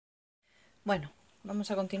Bueno, vamos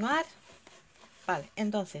a continuar. Vale,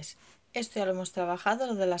 entonces, esto ya lo hemos trabajado,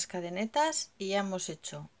 lo de las cadenetas, y ya hemos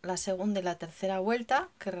hecho la segunda y la tercera vuelta,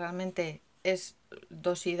 que realmente es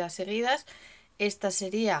 2 idas seguidas. Esta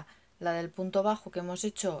sería la del punto bajo que hemos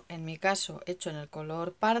hecho, en mi caso, hecho en el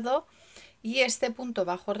color pardo, y este punto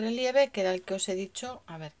bajo relieve, que era el que os he dicho,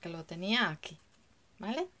 a ver, que lo tenía aquí,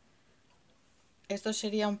 ¿vale? Esto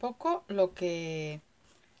sería un poco lo que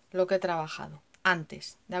he trabajado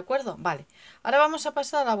antes, ¿de acuerdo? Vale, ahora vamos a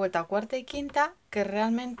pasar a la vuelta cuarta y quinta, que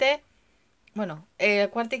realmente, bueno,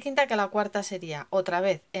 cuarta y quinta, que la cuarta sería otra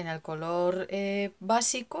vez en el color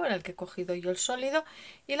básico, en el que he cogido yo el sólido,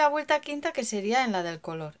 y la vuelta quinta que sería en la del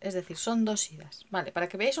color, es decir, son 2 idas, ¿vale? Para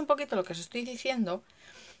que veáis un poquito lo que os estoy diciendo,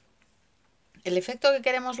 el efecto que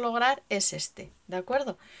queremos lograr es este, ¿de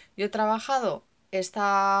acuerdo? Yo he trabajado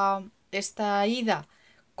esta ida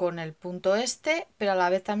con el punto este, pero a la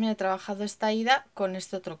vez también he trabajado esta ida con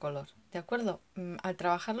este otro color, ¿de acuerdo? Al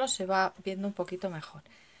trabajarlo se va viendo un poquito mejor.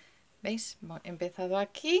 ¿Veis? He empezado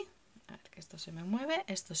aquí, a ver que esto se me mueve,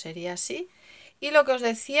 esto sería así. Y lo que os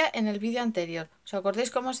decía en el vídeo anterior, ¿os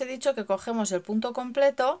acordáis cómo os he dicho que cogemos el punto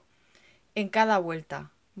completo en cada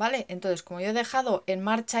vuelta? ¿Vale? Entonces, como yo he dejado en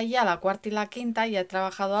marcha ya la cuarta y la quinta, ya he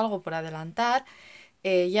trabajado algo por adelantar,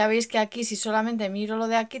 ya veis que aquí, si solamente miro lo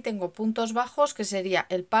de aquí, tengo puntos bajos, que sería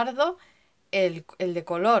el pardo, el de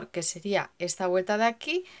color, que sería esta vuelta de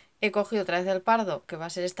aquí. He cogido otra vez el pardo, que va a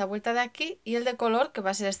ser esta vuelta de aquí, y el de color, que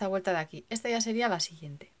va a ser esta vuelta de aquí. Esta ya sería la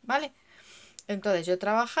siguiente, ¿vale? Entonces yo he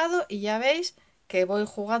trabajado y ya veis que voy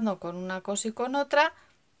jugando con una cosa y con otra.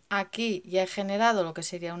 Aquí ya he generado lo que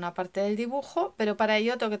sería una parte del dibujo, pero para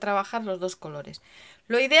ello tengo que trabajar los dos colores.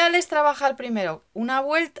 Lo ideal es trabajar primero una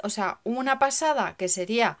vuelta, o sea, una pasada, que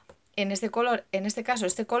sería en este color, en este caso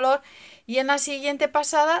este color, y en la siguiente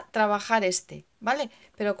pasada trabajar este, ¿vale?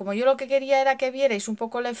 Pero como yo lo que quería era que vierais un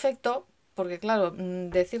poco el efecto, porque claro,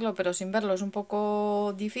 decirlo pero sin verlo es un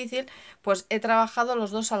poco difícil, pues he trabajado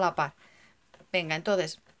los dos a la par. Venga,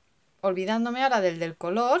 entonces, olvidándome ahora del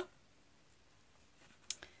color,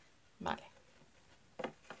 vale.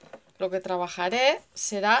 Lo que trabajaré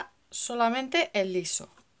será solamente el liso,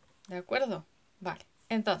 ¿de acuerdo? Vale,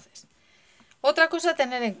 entonces, otra cosa a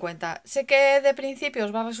tener en cuenta. Sé que de principio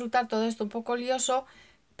os va a resultar todo esto un poco lioso,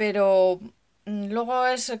 pero luego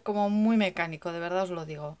es como muy mecánico, de verdad os lo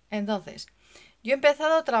digo. Entonces, yo he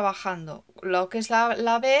empezado trabajando lo que es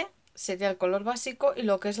la B, sería el color básico, y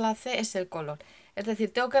lo que es la C es el color. Es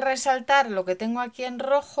decir, tengo que resaltar lo que tengo aquí en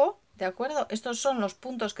rojo, ¿de acuerdo? Estos son los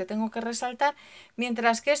puntos que tengo que resaltar,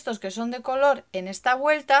 mientras que estos que son de color en esta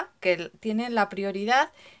vuelta, que tienen la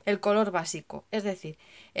prioridad, el color básico. Es decir,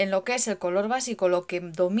 en lo que es el color básico, lo que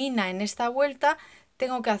domina en esta vuelta,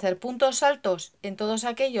 tengo que hacer puntos altos en todos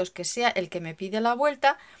aquellos que sea el que me pide la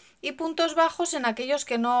vuelta, y puntos bajos en aquellos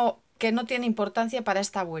que no tiene importancia para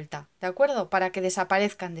esta vuelta, ¿de acuerdo? Para que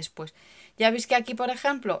desaparezcan después. Ya veis que aquí, por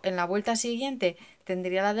ejemplo, en la vuelta siguiente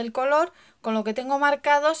tendría la del color, con lo que tengo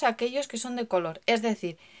marcados aquellos que son de color. Es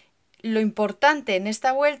decir, lo importante en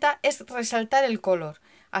esta vuelta es resaltar el color.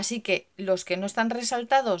 Así que los que no están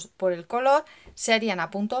resaltados por el color se harían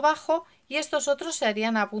a punto bajo y estos otros se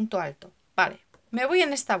harían a punto alto. Vale, me voy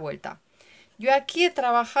en esta vuelta. Yo aquí he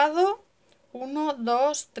trabajado 1,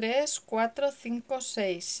 2, 3, 4, 5,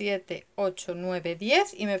 6, 7, 8, 9,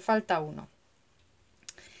 10 y me falta 1.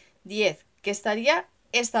 10, que estaría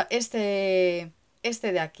este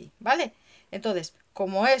de aquí, ¿vale? Entonces,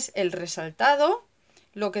 como es el resaltado,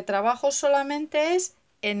 lo que trabajo solamente es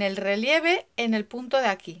en el relieve, en el punto de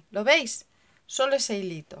aquí. ¿Lo veis? Solo ese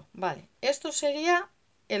hilito. Vale, esto sería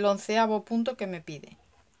el 11º punto que me pide.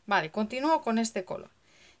 Vale, continúo con este color.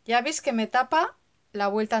 Ya veis que me tapa la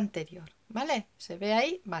vuelta anterior, ¿vale? ¿Se ve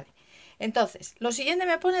ahí? Vale. Entonces, lo siguiente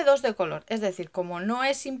me pone 2 de color, es decir, como no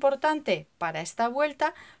es importante para esta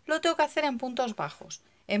vuelta, lo tengo que hacer en puntos bajos.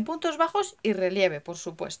 En puntos bajos y relieve, por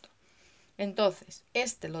supuesto. Entonces,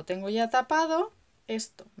 este lo tengo ya tapado,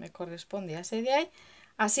 esto me corresponde a ese de ahí,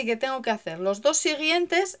 así que tengo que hacer los dos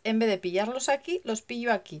siguientes, en vez de pillarlos aquí, los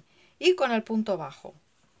pillo aquí y con el punto bajo.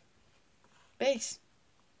 ¿Veis?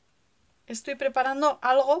 Estoy preparando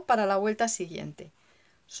algo para la vuelta siguiente.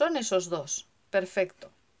 Son esos dos. Perfecto.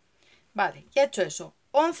 Vale, ya he hecho eso.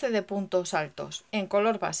 11 de puntos altos en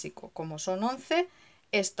color básico. Como son 11,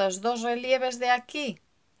 estos dos relieves de aquí,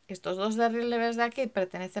 estos dos relieves de aquí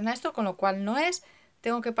pertenecen a esto, con lo cual no es.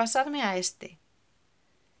 Tengo que pasarme a este.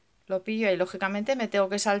 Lo pillo y lógicamente me tengo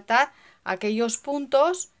que saltar aquellos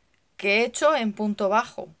puntos que he hecho en punto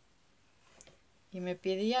bajo. Y me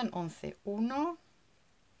pedían 11. 1,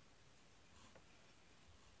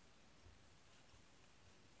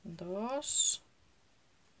 2.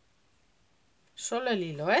 Solo el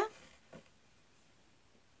hilo, ¿eh?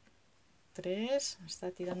 3,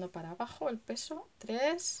 está tirando para abajo el peso,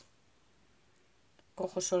 3,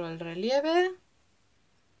 cojo solo el relieve,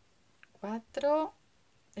 4,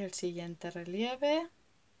 el siguiente relieve,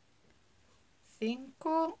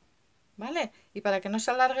 5, ¿vale? Y para que no se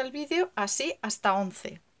alargue el vídeo, así hasta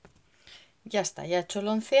 11. Ya está, ya he hecho el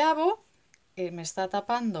 11avo, me está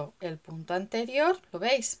tapando el punto anterior, ¿lo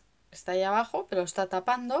veis? Está ahí abajo, pero está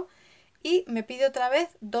tapando. Y me pide otra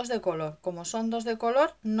vez 2 de color. Como son 2 de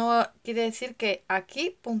color, no quiere decir que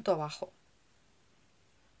aquí punto bajo.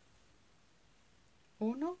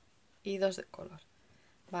 1 y 2 de color.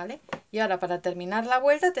 ¿Vale? Y ahora para terminar la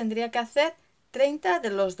vuelta tendría que hacer 30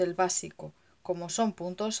 de los del básico. Como son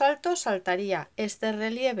puntos altos, saltaría este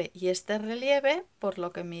relieve y este relieve, por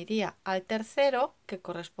lo que me iría al tercero, que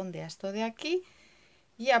corresponde a esto de aquí.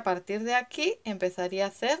 Y a partir de aquí empezaría a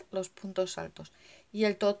hacer los puntos altos. Y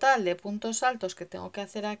el total de puntos altos que tengo que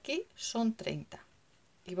hacer aquí son 30.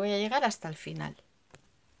 Y voy a llegar hasta el final.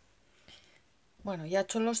 Bueno, ya he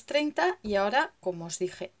hecho los 30 y ahora, como os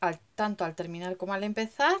dije, tanto al terminar como al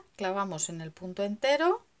empezar, clavamos en el punto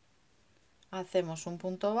entero, hacemos un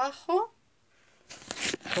punto bajo,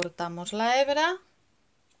 cortamos la hebra.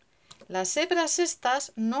 Las hebras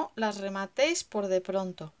estas no las rematéis por de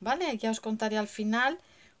pronto, ¿vale? Ya os contaré al final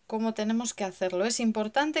cómo tenemos que hacerlo. Es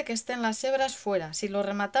importante que estén las hebras fuera. Si lo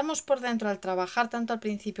rematamos por dentro al trabajar tanto al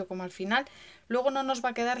principio como al final, luego no nos va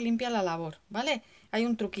a quedar limpia la labor, ¿vale? Hay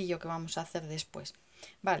un truquillo que vamos a hacer después.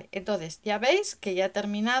 Vale, entonces ya veis que ya he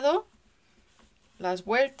terminado las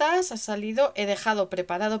vueltas, ha salido, he dejado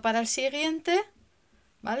preparado para el siguiente,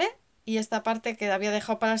 ¿vale? Y esta parte que había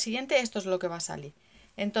dejado para el siguiente, esto es lo que va a salir.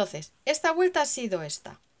 Entonces, esta vuelta ha sido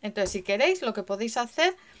esta. Entonces, si queréis, lo que podéis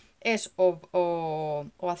hacer es o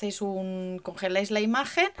congeláis la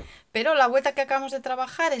imagen, pero la vuelta que acabamos de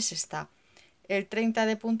trabajar es esta. El 30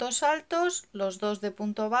 de puntos altos, los 2 de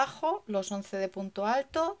punto bajo, los 11 de punto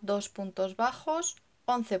alto, 2 puntos bajos,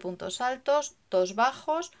 11 puntos altos, 2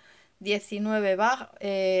 bajos, 19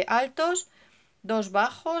 altos, 2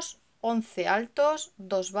 bajos, 11 altos,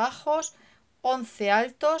 2 bajos, 11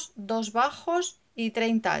 altos, 2 bajos y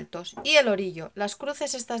 30 altos. Y el orillo, las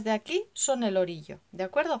cruces estas de aquí son el orillo, ¿de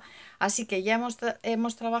acuerdo? Así que ya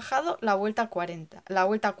hemos trabajado la vuelta 40, la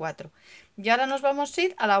vuelta 4. Y ahora nos vamos a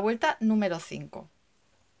ir a la vuelta número 5.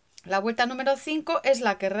 La vuelta número 5 es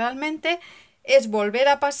la que realmente es volver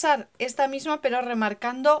a pasar esta misma pero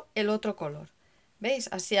remarcando el otro color. ¿Veis?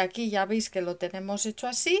 Así aquí ya veis que lo tenemos hecho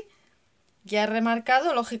así. Ya he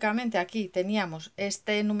remarcado, lógicamente aquí teníamos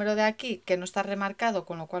este número de aquí que no está remarcado,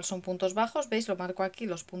 con lo cual son puntos bajos, ¿veis? Lo marco aquí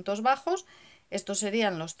los puntos bajos, estos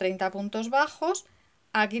serían los 30 puntos bajos,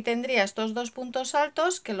 aquí tendría estos 2 puntos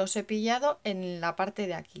altos que los he pillado en la parte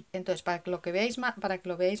de aquí. Entonces, para que lo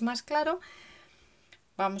veáis más claro,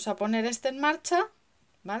 vamos a poner este en marcha,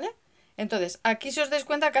 ¿vale? Entonces, aquí si os dais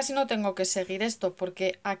cuenta casi no tengo que seguir esto,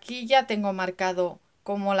 porque aquí ya tengo marcado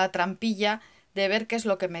como la trampilla de ver qué es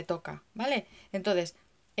lo que me toca, ¿vale? Entonces,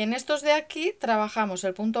 en estos de aquí trabajamos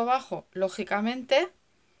el punto bajo, lógicamente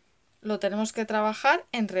lo tenemos que trabajar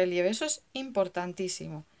en relieve, eso es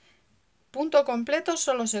importantísimo. Punto completo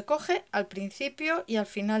solo se coge al principio y al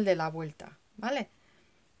final de la vuelta, ¿vale?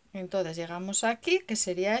 Entonces llegamos aquí, que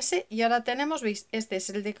sería ese, y ahora tenemos, veis, este es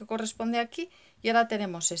el de que corresponde aquí, y ahora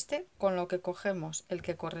tenemos este, con lo que cogemos el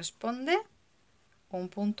que corresponde, un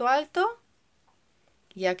punto alto,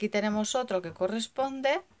 y aquí tenemos otro que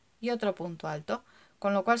corresponde y otro punto alto,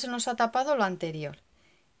 con lo cual se nos ha tapado lo anterior.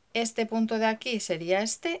 Este punto de aquí sería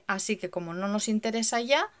este, así que como no nos interesa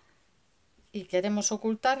ya y queremos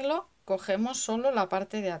ocultarlo, cogemos solo la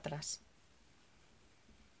parte de atrás.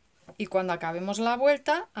 Y cuando acabemos la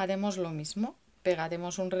vuelta haremos lo mismo,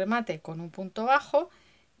 pegaremos un remate con un punto bajo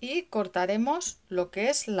y cortaremos lo que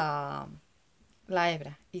es la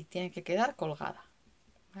hebra y tiene que quedar colgada,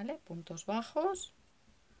 ¿vale? Puntos bajos,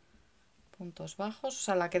 o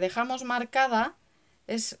sea, la que dejamos marcada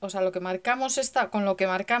es, o sea, lo que marcamos con lo que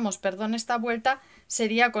marcamos, perdón, esta vuelta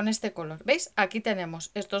sería con este color. ¿Veis? Aquí tenemos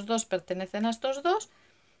estos dos pertenecen a estos dos,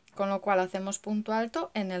 con lo cual hacemos punto alto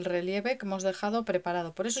en el relieve que hemos dejado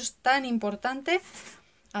preparado. Por eso es tan importante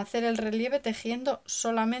hacer el relieve tejiendo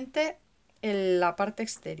solamente la parte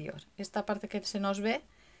exterior. Esta parte que se nos ve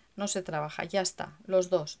no se trabaja, ya está. Los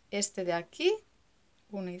dos, este de aquí,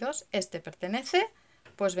 1 y 2, este pertenece,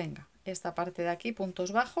 pues venga, esta parte de aquí,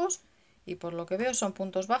 puntos bajos, y por lo que veo son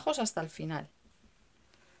puntos bajos hasta el final.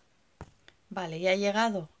 Vale, ya he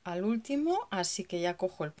llegado al último, así que ya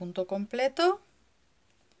cojo el punto completo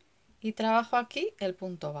y trabajo aquí el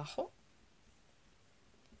punto bajo.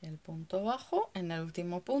 El punto bajo en el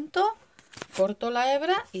último punto, corto la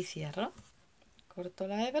hebra y cierro. Corto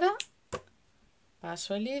la hebra,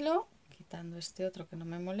 paso el hilo, quitando este otro que no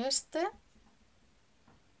me moleste.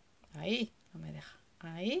 Ahí, no me deja.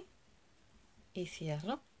 Ahí. Y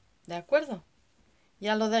cierro. ¿De acuerdo?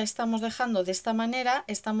 Ya lo estamos dejando de esta manera,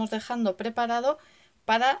 estamos dejando preparado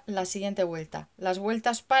para la siguiente vuelta. Las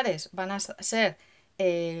vueltas pares van a ser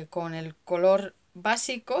con el color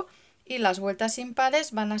básico y las vueltas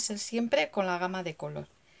impares van a ser siempre con la gama de color.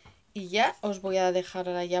 Y ya os voy a dejar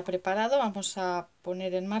ahora ya preparado. Vamos a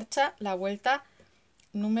poner en marcha la vuelta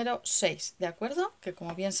número 6, ¿de acuerdo? Que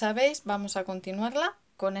como bien sabéis vamos a continuarla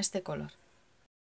con este color.